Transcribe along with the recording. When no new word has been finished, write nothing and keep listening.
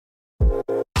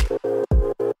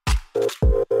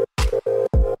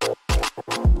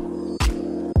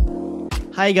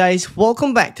Hi guys,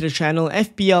 welcome back to the channel.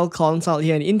 FPL Consult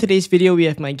here, and in today's video we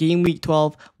have my Game Week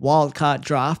 12 Wildcard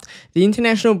draft. The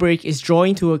international break is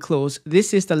drawing to a close.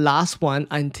 This is the last one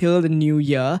until the new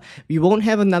year. We won't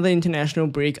have another international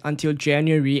break until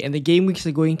January, and the game weeks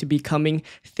are going to be coming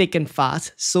thick and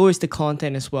fast. So is the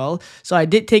content as well. So I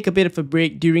did take a bit of a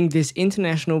break during this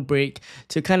international break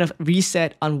to kind of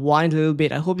reset, unwind a little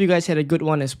bit. I hope you guys had a good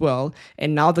one as well.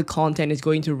 And now the content is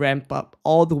going to ramp up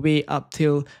all the way up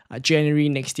till January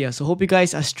next year. So hope you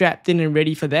guys are strapped in and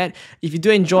ready for that. If you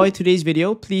do enjoy today's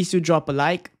video, please do drop a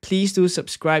like. Please do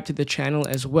subscribe to the channel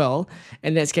as well.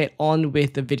 And let's get on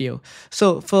with the video.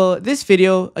 So for this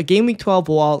video, a Game Week 12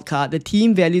 wildcard, the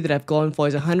team value that I've gone for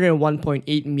is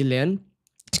 101.8 million.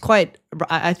 It's quite,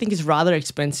 I think it's rather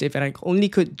expensive, and I only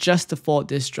could just afford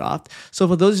this draft. So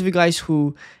for those of you guys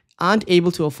who aren't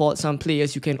able to afford some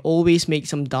players, you can always make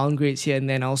some downgrades here and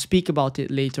then. I'll speak about it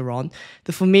later on.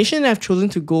 The formation I've chosen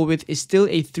to go with is still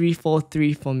a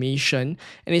 3-4-3 formation,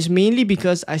 and it's mainly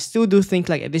because I still do think,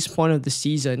 like, at this point of the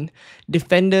season,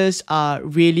 defenders are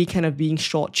really kind of being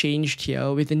shortchanged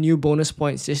here with the new bonus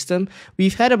point system.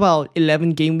 We've had about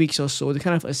 11 game weeks or so to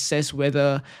kind of assess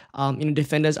whether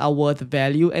defenders are worth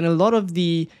value, and a lot of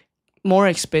the more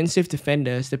expensive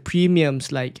defenders, the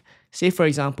premiums, like say for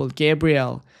example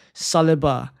Gabriel,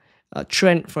 Saliba,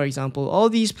 Trent, for example, all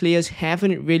these players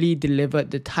haven't really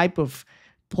delivered the type of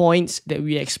points that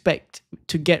we expect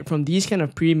to get from these kind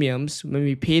of premiums when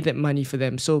we pay that money for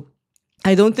them. So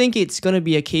I don't think it's going to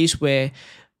be a case where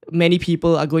many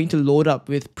people are going to load up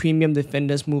with premium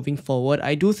defenders moving forward.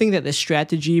 I do think that the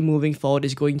strategy moving forward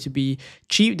is going to be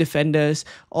cheap defenders,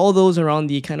 all those around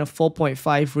the kind of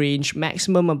 4.5 range,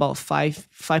 maximum about 5.1,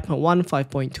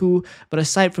 5.2. But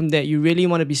aside from that, you really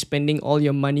want to be spending all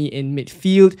your money in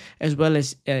midfield as well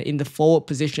as in the forward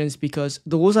positions, because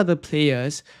those are the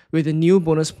players with the new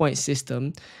bonus point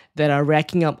system that are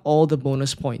racking up all the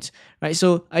bonus points, right?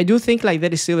 So I do think like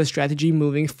that is still a strategy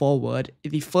moving forward.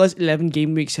 The first 11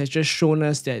 game weeks has just shown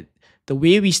us that the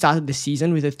way we started the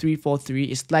season with a 3-4-3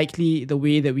 is likely the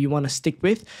way that we want to stick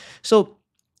with. So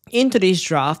in today's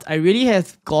draft, I really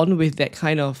have gone with that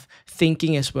kind of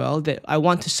thinking as well, that I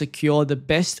want to secure the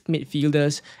best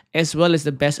midfielders as well as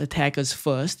the best attackers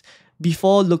first,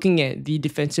 before looking at the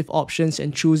defensive options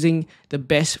and choosing the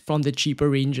best from the cheaper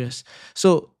ranges.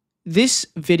 So this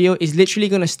video is literally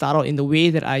going to start out in the way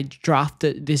that I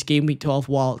drafted this Game Week 12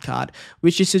 wildcard,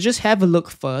 which is to just have a look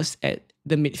first at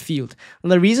the midfield.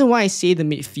 And the reason why I say the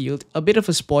midfield, a bit of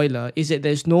a spoiler, is that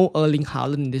there's no Erling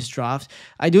Haaland in this draft.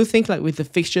 I do think like with the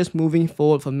fixtures moving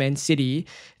forward for Man City,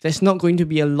 there's not going to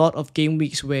be a lot of game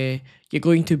weeks where you're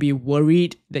going to be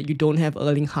worried that you don't have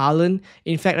Erling Haaland.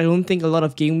 In fact, I don't think a lot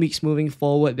of game weeks moving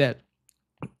forward that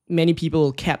many people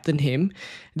will captain him.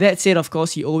 That said, of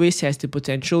course, he always has the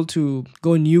potential to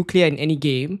go nuclear in any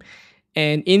game.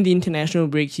 And in the international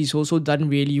breaks, he's also done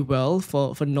really well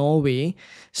for Norway.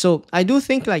 So I do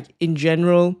think, like, in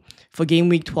general, for Game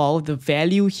Week 12, the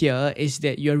value here is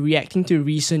that you're reacting to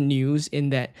recent news in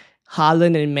that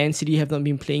Haaland and Man City have not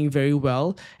been playing very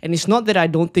well. And it's not that I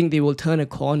don't think they will turn a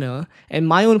corner. And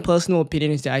my own personal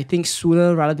opinion is that I think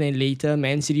sooner rather than later,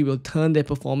 Man City will turn their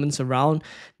performance around.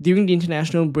 During the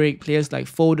international break, players like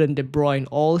Foden, De Bruyne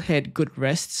all had good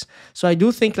rests. So I do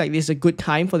think like this is a good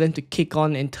time for them to kick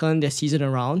on and turn their season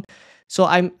around. So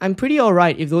I'm pretty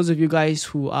alright if those of you guys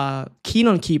who are keen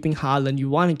on keeping Haaland, you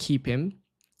want to keep him.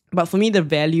 But for me, the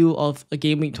value of a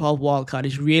Game Week 12 wildcard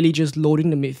is really just loading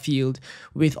the midfield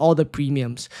with all the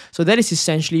premiums. So that is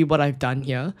essentially what I've done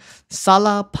here.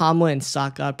 Salah, Palmer, and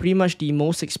Saka are pretty much the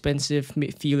most expensive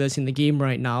midfielders in the game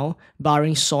right now,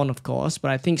 barring Son, of course.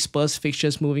 But I think Spurs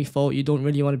fixtures moving forward, you don't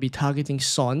really want to be targeting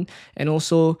Son, and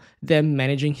also them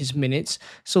managing his minutes.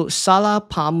 So Salah,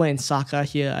 Palmer, and Saka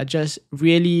here are just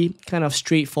really kind of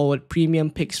straightforward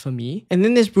premium picks for me. And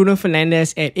then there's Bruno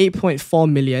Fernandes at 8.4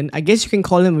 million. I guess you can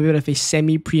call him a bit of a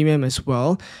semi-premium as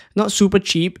well. Not super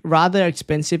cheap, rather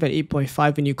expensive at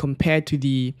 8.5 when you compare to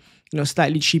the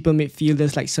slightly cheaper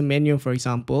midfielders like Semenyo, for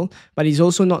example. But he's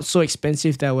also not so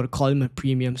expensive that I would call him a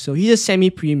premium. So he's a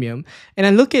semi-premium. And I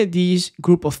look at these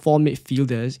group of 4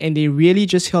 midfielders, and they really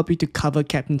just help you to cover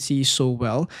captaincy so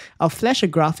well. I'll flash a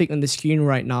graphic on the screen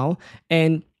right now,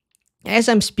 and as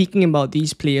I'm speaking about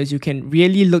these players, you can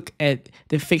really look at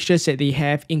the fixtures that they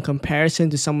have in comparison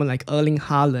to someone like Erling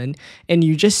Haaland, and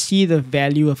you just see the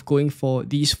value of going for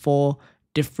these 4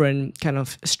 different kind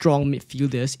of strong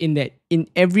midfielders, in that in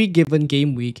every given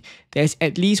game week, there's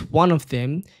at least one of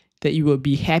them that you would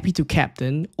be happy to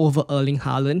captain over Erling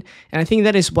Haaland. And I think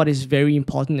that is what is very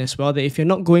important as well, that if you're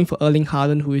not going for Erling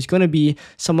Haaland, who is going to be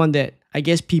someone that I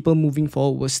guess people moving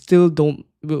forward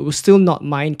will still not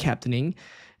mind captaining,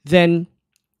 then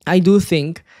I do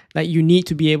think like you need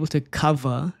to be able to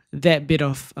cover that bit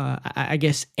of, I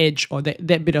guess, edge or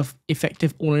that bit of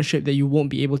effective ownership that you won't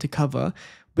be able to cover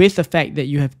with the fact that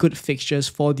you have good fixtures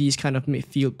for these kind of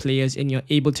midfield players and you're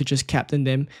able to just captain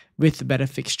them with the better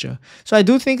fixture. So I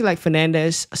do think like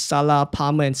Fernandes, Salah,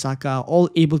 Palmer and Saka are all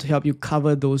able to help you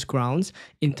cover those grounds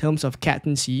in terms of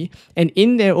captaincy, and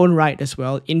in their own right as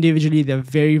well. Individually, they're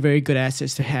very, very good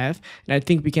assets to have, and I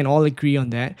think we can all agree on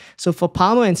that. So for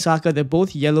Palmer and Saka, they're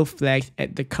both yellow flagged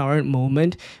at the current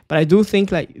moment, but I do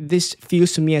think like this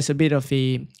feels to me as a bit of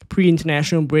a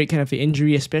pre-international break kind of an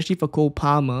injury, especially for Cole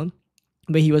Palmer,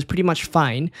 where he was pretty much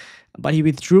fine, but he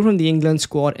withdrew from the England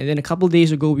squad, and then a couple of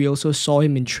days ago we also saw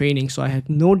him in training, so I have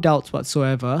no doubts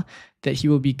whatsoever that he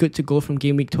will be good to go from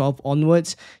game week 12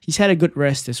 onwards. He's had a good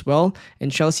rest as well,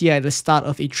 and Chelsea are at the start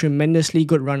of a tremendously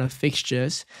good run of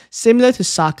fixtures, similar to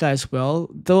Saka as well,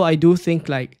 though I do think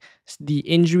like the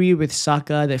injury with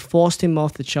Saka that forced him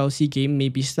off the Chelsea game may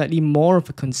be slightly more of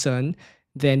a concern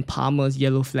than Palmer's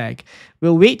yellow flag.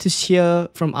 We'll wait to hear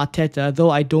from Arteta, though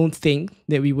I don't think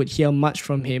that we would hear much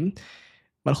from him.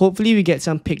 But hopefully we get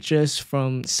some pictures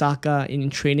from Saka in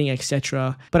training,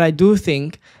 etc. But I do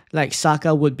think like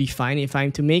Saka would be fine. If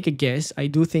I'm to make a guess, I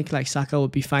do think like Saka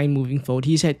would be fine moving forward.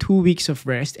 He's had 2 weeks of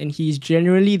rest, and he's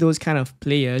generally those kind of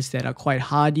players that are quite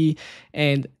hardy.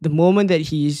 And the moment that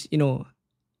he's,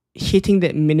 hitting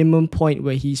that minimum point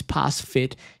where he's past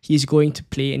fit, he's going to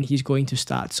play and he's going to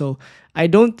start. So I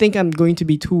don't think I'm going to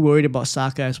be too worried about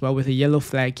Saka as well with a yellow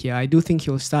flag here. I do think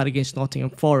he'll start against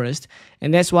Nottingham Forest,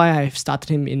 and that's why I've started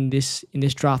him in this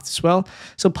draft as well.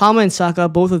 So Palmer and Saka,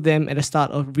 both of them at the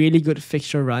start of really good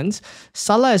fixture runs.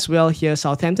 Salah as well here,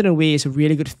 Southampton away is a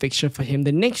really good fixture for him.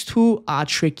 The next two are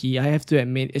tricky, I have to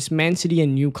admit. It's Man City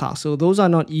and Newcastle. Those are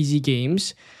not easy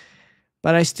games.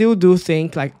 But I still do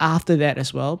think like after that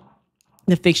as well,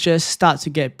 the fixtures start to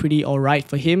get pretty alright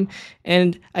for him.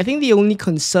 And I think the only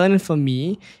concern for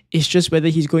me is just whether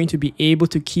he's going to be able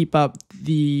to keep up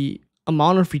the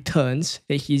amount of returns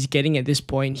that he's getting at this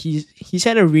point. He's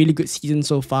had a really good season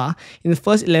so far. In the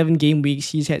first 11 game weeks,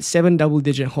 he's had 7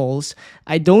 double-digit hauls.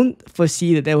 I don't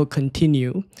foresee that will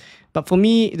continue. But for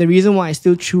me, the reason why I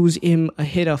still choose him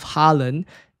ahead of Haaland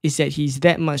is that he's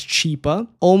that much cheaper,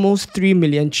 almost 3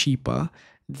 million cheaper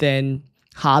than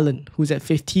Haaland, who's at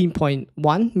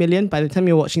 15.1 million. By the time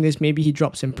you're watching this, maybe he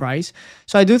drops in price.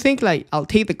 So I do think like I'll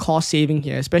take the cost saving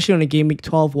here, especially on a game week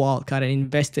 12 wildcard, and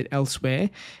invest it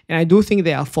elsewhere. And I do think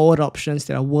there are forward options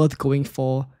that are worth going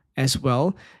for as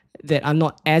well, that are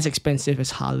not as expensive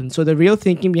as Haaland. So the real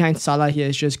thinking behind Salah here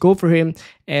is just go for him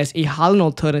as a Haaland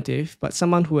alternative, but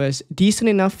someone who has decent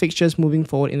enough fixtures moving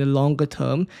forward in the longer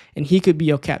term, and he could be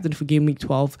your captain for game week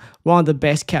 12, one of the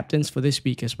best captains for this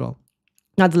week as well.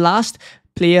 Now, the last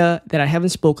player that I haven't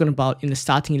spoken about in the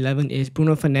starting 11 is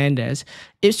Bruno Fernandes.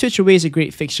 Ipswich away is a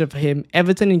great fixture for him.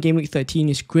 Everton in game week 13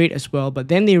 is great as well, but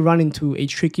then they run into a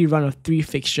tricky run of 3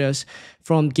 fixtures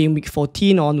from game week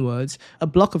 14 onwards. A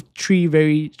block of 3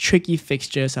 very tricky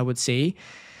fixtures, I would say.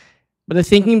 But the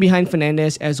thinking behind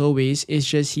Fernandes, as always, is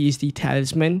just he's the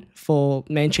talisman for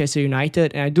Manchester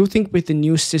United. And I do think with the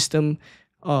new system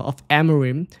of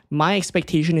Amorim, my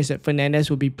expectation is that Fernandes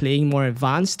will be playing more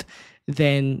advanced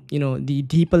than the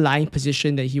deeper lying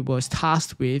position that he was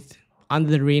tasked with under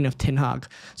the reign of Ten Hag.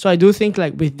 So I do think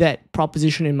like with that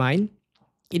proposition in mind,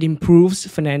 it improves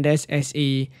Fernandes as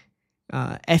a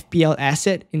FPL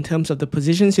asset in terms of the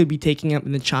positions he'll be taking up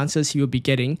and the chances he will be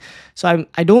getting. So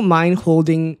I don't mind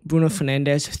holding Bruno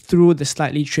Fernandes through the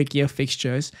slightly trickier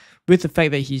fixtures, with the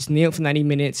fact that he's nailed for 90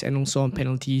 minutes and also on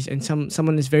penalties, and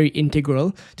someone is very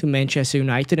integral to Manchester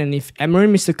United. And if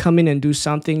Amorim is to come in and do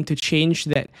something to change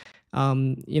that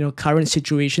current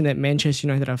situation that Manchester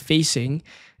United are facing,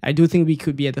 I do think we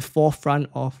could be at the forefront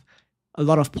of a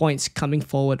lot of points coming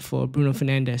forward for Bruno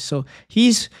Fernandes. So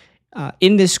he's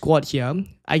in this squad here.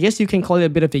 I guess you can call it a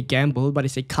bit of a gamble, but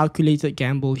it's a calculated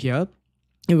gamble here.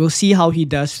 And we'll see how he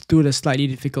does through the slightly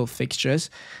difficult fixtures.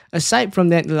 Aside from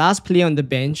that, the last player on the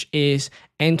bench is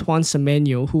Antoine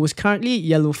Semenyo, who was currently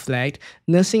yellow flagged,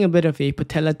 nursing a bit of a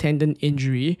patella tendon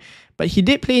injury. But he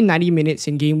did play 90 minutes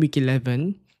in game week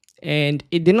 11. And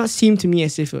it did not seem to me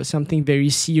as if it was something very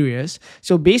serious.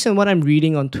 So based on what I'm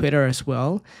reading on Twitter as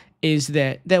well, is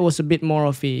that was a bit more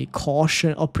of a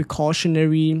caution or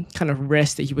precautionary kind of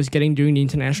rest that he was getting during the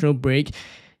international break.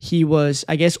 He was,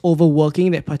 I guess, overworking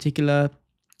that particular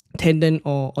tendon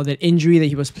or that injury that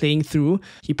he was playing through.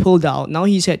 He pulled out. Now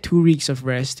he's had 2 weeks of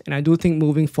rest. And I do think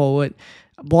moving forward,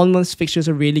 Bournemouth's fixtures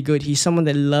are really good. He's someone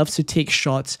that loves to take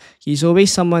shots. He's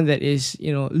always someone that is,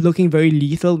 looking very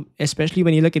lethal, especially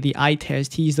when you look at the eye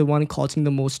test. He's the one causing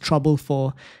the most trouble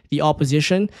for the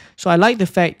opposition. So I like the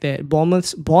fact that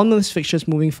Bournemouth's fixtures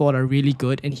moving forward are really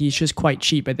good, and he's just quite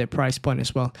cheap at that price point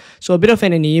as well. So a bit of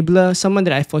an enabler, someone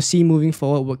that I foresee moving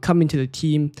forward will come into the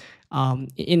team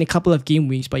in a couple of game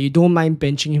weeks, but you don't mind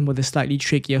benching him with the slightly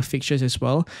trickier fixtures as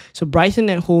well. So Brighton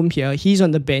at home here, he's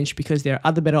on the bench because there are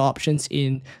other better options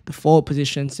in the forward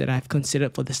positions that I've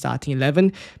considered for the starting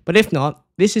 11. But if not,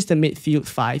 this is the midfield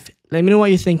 5. Let me know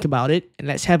what you think about it, and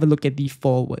let's have a look at the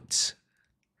forwards.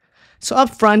 So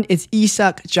up front, it's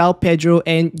Isak, João Pedro,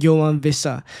 and Yohan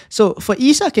Wissa. So for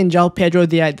Isak and João Pedro,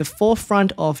 they are at the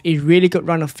forefront of a really good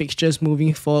run of fixtures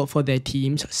moving forward for their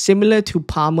teams. Similar to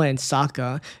Palmer and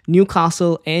Saka,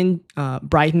 Newcastle and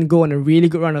Brighton go on a really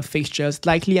good run of fixtures,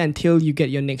 likely until you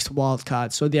get your next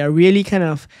wildcard. So they are really kind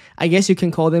of, I guess you can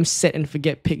call them set and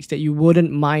forget picks that you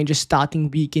wouldn't mind just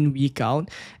starting week in, week out.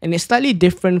 And it's slightly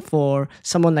different for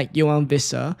someone like Yohan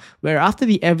Wissa, where after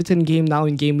the Everton game now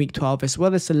in game week 12, as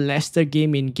well as the Leicester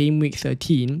game in game week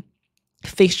 13,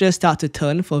 fixtures start to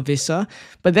turn for Wissa.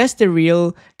 But that's the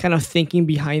real kind of thinking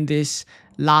behind this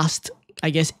last, I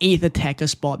guess, 8th attacker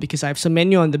spot, because I have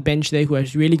Semenyo on the bench there who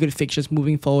has really good fixtures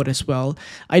moving forward as well.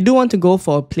 I do want to go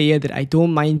for a player that I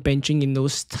don't mind benching in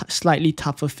those slightly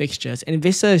tougher fixtures, and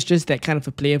Wissa is just that kind of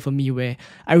a player for me where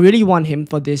I really want him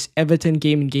for this Everton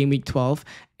game in game week 12,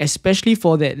 especially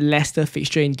for that Leicester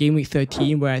fixture in game week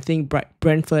 13, where I think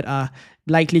Brentford are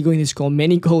likely going to score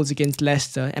many goals against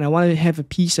Leicester, and I want to have a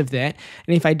piece of that.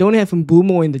 And if I don't have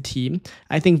Mbeumo in the team,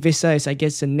 I think Wissa is, I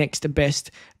guess, the next best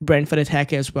Brentford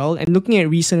attacker as well. And looking at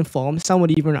recent form, some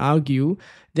would even argue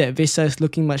that Wissa is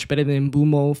looking much better than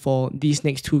Mbeumo for these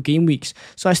next 2 game weeks.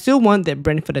 So I still want that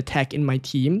Brentford attack in my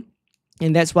team,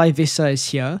 and that's why Wissa is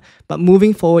here. But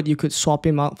moving forward, you could swap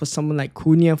him out for someone like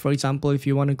Cunha, for example, if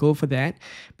you want to go for that.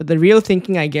 But the real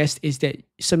thinking, I guess, is that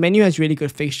Semenyo has really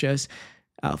good fixtures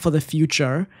for the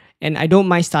future, and I don't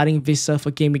mind starting Wissa for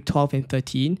game week 12 and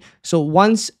 13. So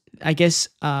once, I guess,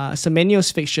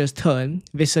 Semenyo's fixtures turn,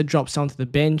 Wissa drops down to the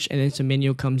bench, and then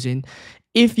Semenyo comes in.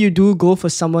 If you do go for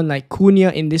someone like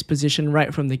Cunha in this position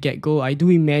right from the get-go, I do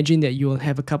imagine that you will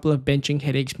have a couple of benching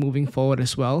headaches moving forward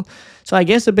as well. So I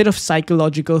guess a bit of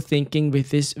psychological thinking with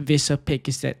this Wissa pick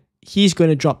is that he's going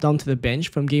to drop down to the bench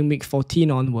from game week 14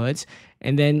 onwards,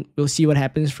 and then we'll see what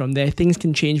happens from there. Things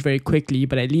can change very quickly,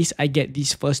 but at least I get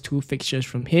these first 2 fixtures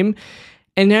from him.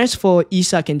 And as for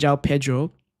Isak and João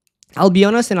Pedro, I'll be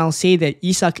honest and I'll say that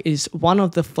Isak is one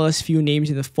of the first few names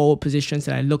in the forward positions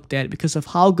that I looked at because of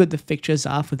how good the fixtures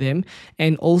are for them,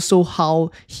 and also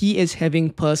how he is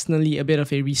having personally a bit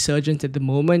of a resurgence at the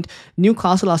moment.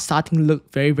 Newcastle are starting to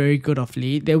look very, very good of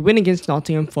late. Their win against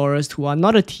Nottingham Forest, who are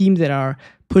not a team that are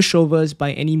pushovers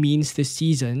by any means this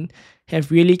season,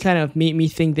 have really kind of made me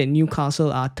think that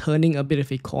Newcastle are turning a bit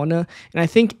of a corner. And I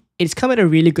think it's come at a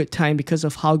really good time because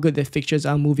of how good their fixtures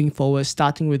are moving forward,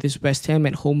 starting with this West Ham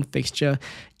at home fixture.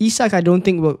 Isak, I don't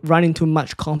think, will run into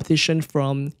much competition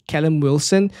from Callum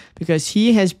Wilson, because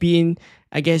he has been,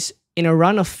 I guess, in a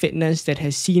run of fitness that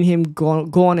has seen him go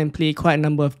on and play quite a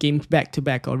number of games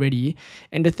back-to-back already.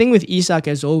 And the thing with Isak,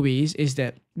 as always, is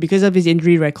that because of his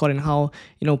injury record and how,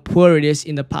 poor it is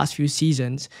in the past few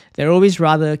seasons, they're always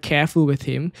rather careful with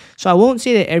him. So I won't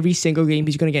say that every single game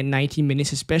he's going to get 90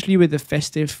 minutes, especially with the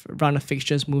festive run of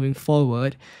fixtures moving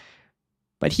forward.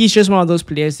 But he's just one of those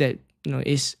players that,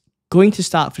 is going to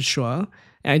start for sure.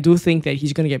 And I do think that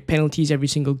he's going to get penalties every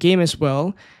single game as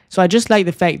well. So I just like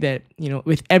the fact that,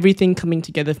 with everything coming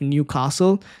together for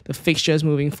Newcastle, the fixtures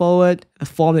moving forward, the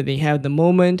form that they have at the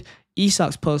moment,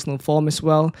 Isak's personal form as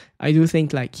well, I do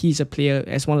think like he's a player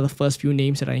as one of the first few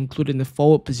names that I included in the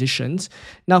forward positions.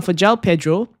 Now for João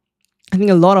Pedro, I think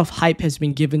a lot of hype has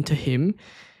been given to him,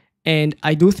 and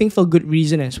I do think for good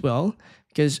reason as well,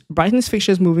 because Brighton's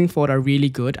fixtures moving forward are really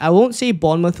good. I won't say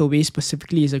Bournemouth away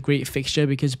specifically is a great fixture,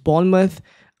 because Bournemouth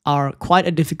are quite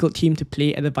a difficult team to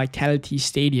play at the Vitality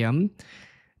Stadium.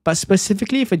 But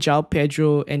specifically for João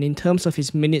Pedro, and in terms of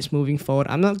his minutes moving forward,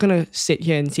 I'm not going to sit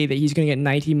here and say that he's going to get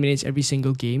 90 minutes every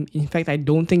single game. In fact, I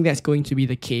don't think that's going to be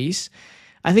the case.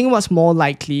 I think what's more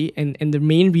likely, and the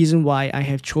main reason why I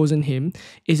have chosen him,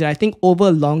 is that I think over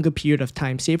a longer period of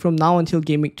time, say from now until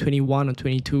game week 21 or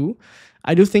 22,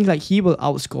 I do think like he will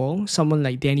outscore someone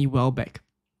like Danny Welbeck.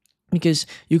 Because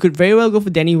you could very well go for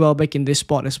Danny Welbeck in this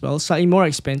spot as well. Slightly more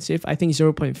expensive. I think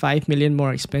 0.5 million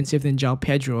more expensive than João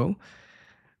Pedro.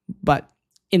 But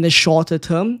in the shorter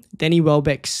term, Danny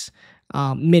Welbeck's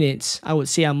minutes, I would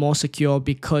say, are more secure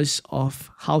because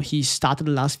of how he started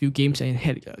the last few games and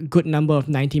had a good number of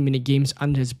 90-minute games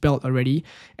under his belt already,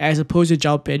 as opposed to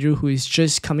João Pedro, who is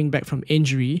just coming back from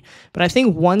injury. But I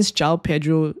think once João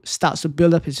Pedro starts to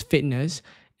build up his fitness,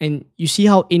 and you see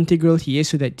how integral he is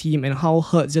to that team and how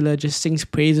Hertzler just sings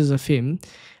praises of him,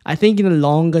 I think in the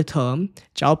longer term,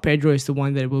 João Pedro is the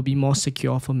one that will be more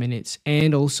secure for minutes.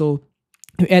 And also,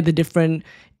 you add the different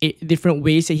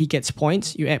ways that he gets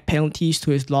points. You add penalties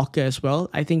to his locker as well.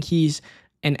 I think he's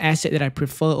an asset that I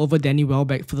prefer over Danny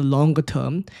Welbeck for the longer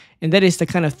term. And that is the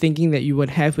kind of thinking that you would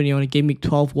have when you're on a Game Week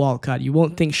 12 wildcard. You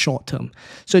won't think short term.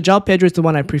 So João Pedro is the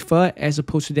one I prefer as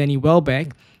opposed to Danny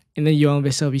Welbeck. And then Johan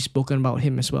Visser, we've spoken about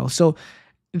him as well. So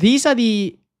these are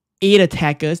the 8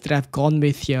 attackers that I've gone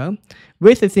with here,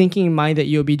 with the thinking in mind that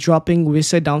you'll be dropping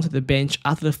Visser down to the bench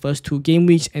after the first 2 game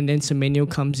weeks, and then Semenyo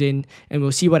comes in, and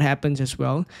we'll see what happens as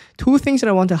well. 2 things that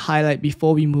I want to highlight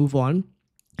before we move on.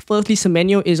 Firstly,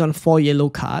 Semenyo is on 4 yellow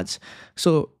cards.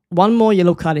 So 1 more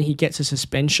yellow card and he gets a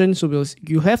suspension. So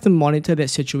you have to monitor that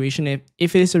situation.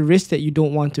 If it is a risk that you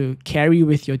don't want to carry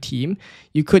with your team,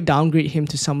 you could downgrade him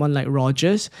to someone like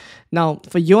Rogers. Now,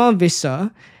 for Johan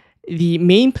Visser, the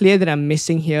main player that I'm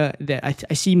missing here that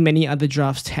I see many other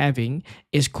drafts having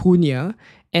is Cunha.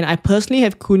 And I personally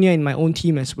have Cunha in my own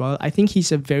team as well. I think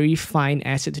he's a very fine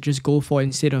asset to just go for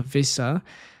instead of Visser.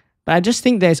 But I just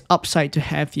think there's upside to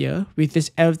have here with this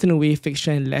Everton away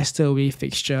fixture and Leicester away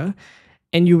fixture.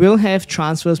 And you will have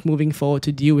transfers moving forward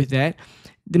to deal with that.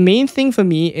 The main thing for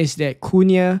me is that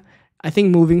Cunha, I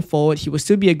think moving forward, he will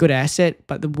still be a good asset,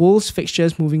 but the Wolves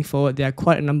fixtures moving forward, there are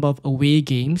quite a number of away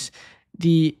games.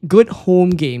 The good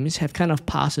home games have kind of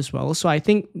passed as well. So I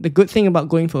think the good thing about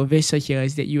going for Visser here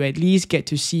is that you at least get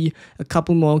to see a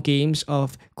couple more games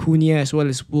of Cunha as well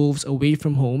as Wolves away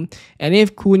from home. And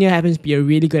if Cunha happens to be a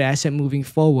really good asset moving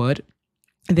forward,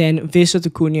 then Visser to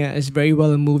Cunha is very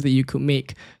well a move that you could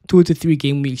make 2 to 3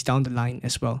 game weeks down the line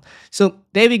as well. So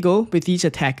there we go with these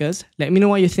attackers. Let me know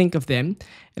what you think of them.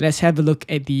 Let's have a look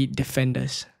at the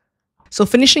defenders. So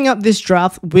finishing up this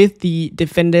draft with the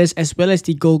defenders as well as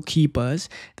the goalkeepers,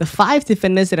 the 5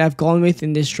 defenders that I've gone with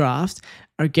in this draft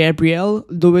are Gabriel,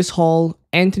 Lewis Hall,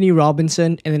 Anthony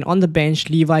Robinson, and then on the bench,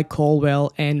 Levi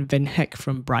Colwill and Van Heck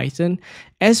from Brighton.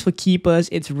 As for keepers,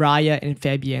 it's Raya and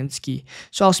Fabianski.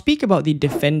 So I'll speak about the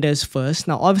defenders first.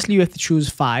 Now, obviously, you have to choose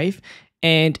 5.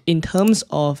 And in terms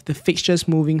of the fixtures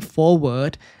moving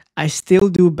forward, I still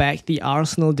do back the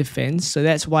Arsenal defense. So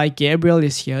that's why Gabriel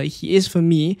is here. He is, for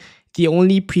me, the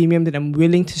only premium that I'm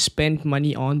willing to spend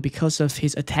money on because of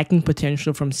his attacking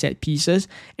potential from set pieces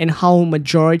and how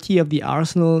majority of the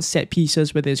Arsenal set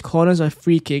pieces, whether it's corners or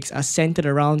free kicks, are centered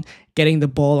around getting the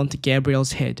ball onto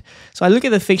Gabriel's head. So I look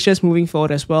at the fixtures moving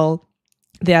forward as well.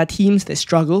 There are teams that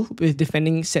struggle with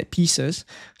defending set pieces,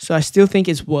 so I still think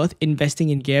it's worth investing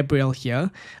in Gabriel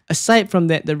here. Aside from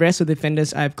that, the rest of the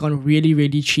defenders I've gone really,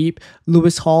 really cheap.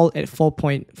 Lewis Hall at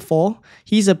 4.4.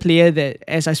 He's a player that,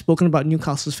 as I've spoken about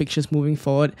Newcastle's fixtures moving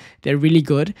forward, they're really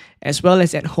good, as well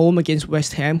as at home against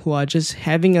West Ham, who are just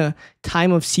having a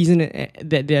time of season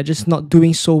that they're just not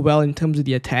doing so well in terms of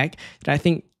the attack. That I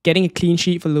think getting a clean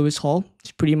sheet for Lewis Hall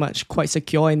is pretty much quite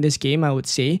secure in this game, I would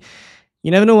say. You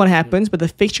never know what happens, but the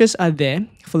fixtures are there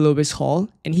for Lewis Hall,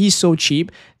 and he's so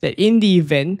cheap that in the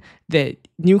event that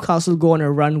Newcastle go on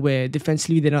a run where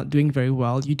defensively they're not doing very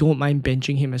well, you don't mind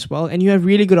benching him as well, and you have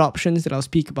really good options that I'll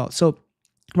speak about. So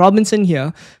Robinson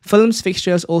here, Fulham's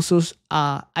fixtures also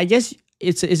are, I guess,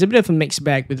 it's a bit of a mixed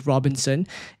bag with Robinson.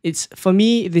 It's, for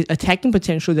me, the attacking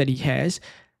potential that he has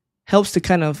helps to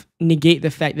kind of negate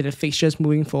the fact that the fixtures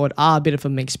moving forward are a bit of a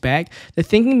mixed bag. The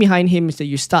thinking behind him is that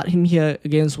you start him here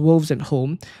against Wolves at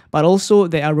home, but also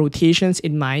there are rotations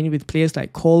in mind with players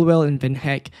like Colwill and Van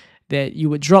Heck that you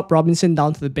would drop Robinson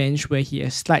down to the bench where he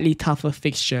has slightly tougher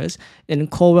fixtures, and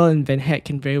Colwill and Van Heck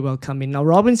can very well come in. Now,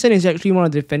 Robinson is actually one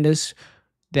of the defenders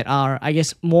that are, I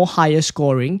guess, more higher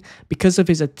scoring because of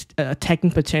his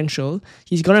attacking potential.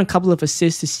 He's gotten a couple of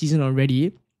assists this season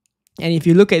already. And if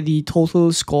you look at the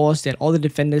total scores that all the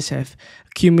defenders have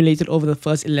accumulated over the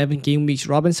first 11 game weeks,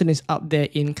 Robinson is up there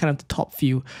in kind of the top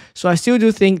few. So I still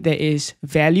do think there is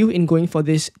value in going for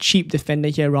this cheap defender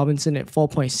here, Robinson at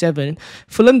 4.7.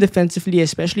 Fulham defensively,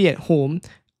 especially at home,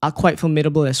 are quite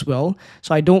formidable as well.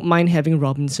 So I don't mind having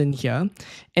Robinson here.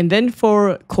 And then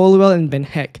for Colwill and Van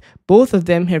Heck, both of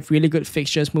them have really good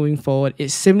fixtures moving forward.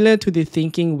 It's similar to the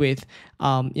thinking with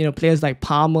players like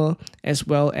Palmer as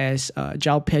well as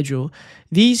João Pedro.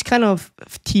 These kind of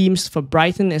teams for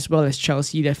Brighton as well as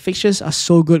Chelsea, their fixtures are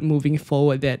so good moving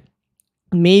forward that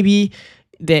maybe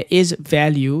there is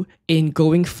value in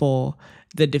going for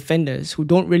the defenders who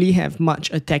don't really have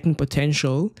much attacking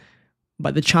potential,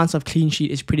 but the chance of clean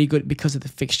sheet is pretty good because of the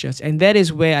fixtures. And that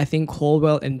is where I think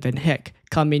Colwell and Van Heck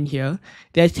come in here.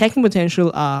 Their attacking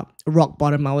potential are rock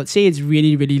bottom. I would say it's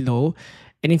really, really low.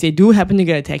 And if they do happen to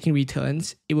get attacking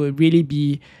returns, it would really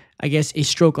be, I guess, a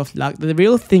stroke of luck. The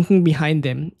real thinking behind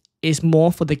them is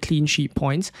more for the clean sheet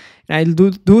points. And I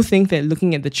do think that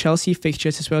looking at the Chelsea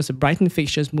fixtures as well as the Brighton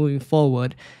fixtures moving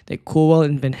forward, that Colwell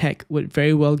and Van Heck would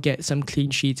very well get some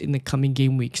clean sheets in the coming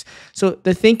game weeks. So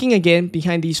the thinking again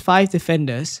behind these 5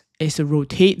 defenders is to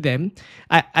rotate them.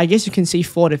 I guess you can say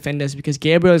 4 defenders because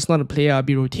Gabriel is not a player I'll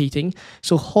be rotating.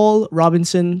 So Hall,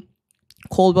 Robinson,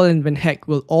 Colwell and Van Heck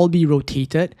will all be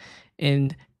rotated,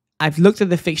 and I've looked at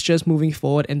the fixtures moving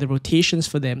forward and the rotations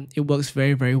for them. It works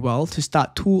very, very well to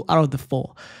start 2 out of the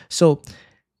 4. So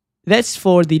that's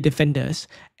for the defenders.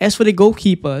 As for the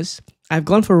goalkeepers, I've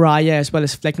gone for Raya as well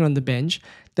as Flecken on the bench.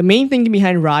 The main thing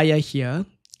behind Raya here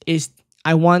is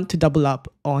I want to double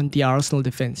up on the Arsenal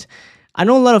defense. I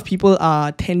know a lot of people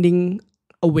are tending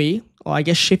away, or I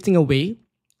guess shifting away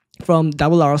from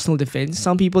double Arsenal defense.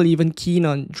 Some people even keen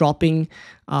on dropping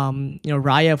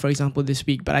Raya, for example, this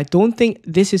week. But I don't think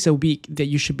this is a week that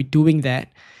you should be doing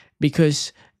that,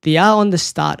 because they are on the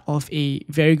start of a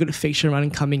very good fixture run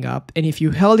coming up. And if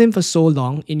you held him for so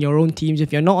long in your own teams,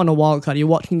 if you're not on a wildcard, you're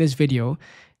watching this video,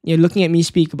 you're looking at me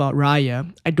speak about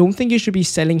Raya, I don't think you should be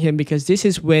selling him, because this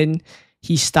is when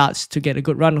he starts to get a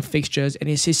good run of fixtures, and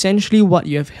it's essentially what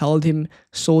you have held him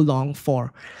so long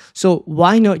for. So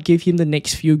why not give him the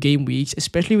next few game weeks,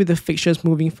 especially with the fixtures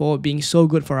moving forward being so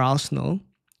good for Arsenal.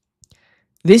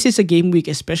 This is a game week,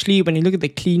 especially when you look at the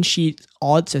clean sheet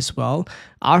odds as well.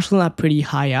 Arsenal are pretty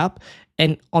high up,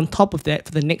 and on top of that,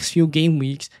 for the next few game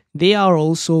weeks, they are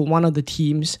also one of the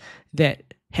teams that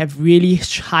have really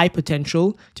high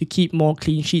potential to keep more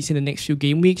clean sheets in the next few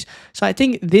game weeks. So I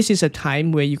think this is a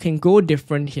time where you can go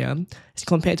different here as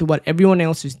compared to what everyone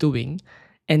else is doing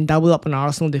and double up on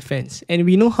Arsenal defense. And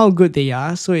we know how good they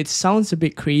are, so it sounds a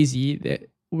bit crazy that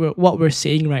what we're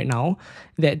saying right now,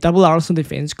 that double Arsenal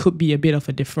defense could be a bit of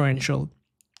a differential.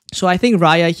 So I think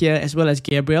Raya here as well as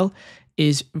Gabriel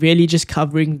is really just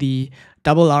covering the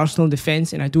double Arsenal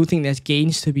defense, and I do think there's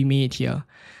gains to be made here.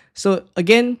 So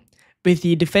again, with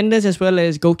the defenders as well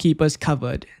as goalkeepers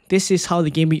covered, this is how the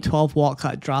Game Week 12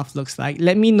 wildcard draft looks like.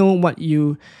 Let me know what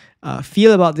you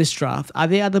feel about this draft. Are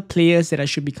there other players that I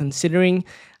should be considering?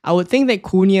 I would think that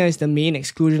Cunha is the main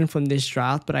exclusion from this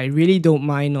draft, but I really don't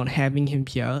mind not having him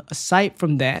here. Aside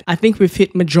from that, I think we've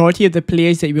hit majority of the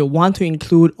players that you will want to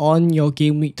include on your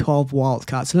Game Week 12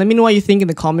 wildcard. So let me know what you think in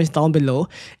the comments down below.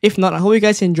 If not, I hope you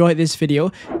guys enjoyed this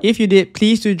video. If you did,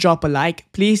 please do drop a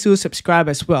like. Please do subscribe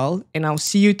as well. And I'll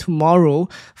see you tomorrow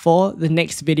for the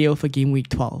next video for Game Week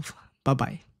 12.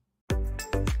 Bye-bye.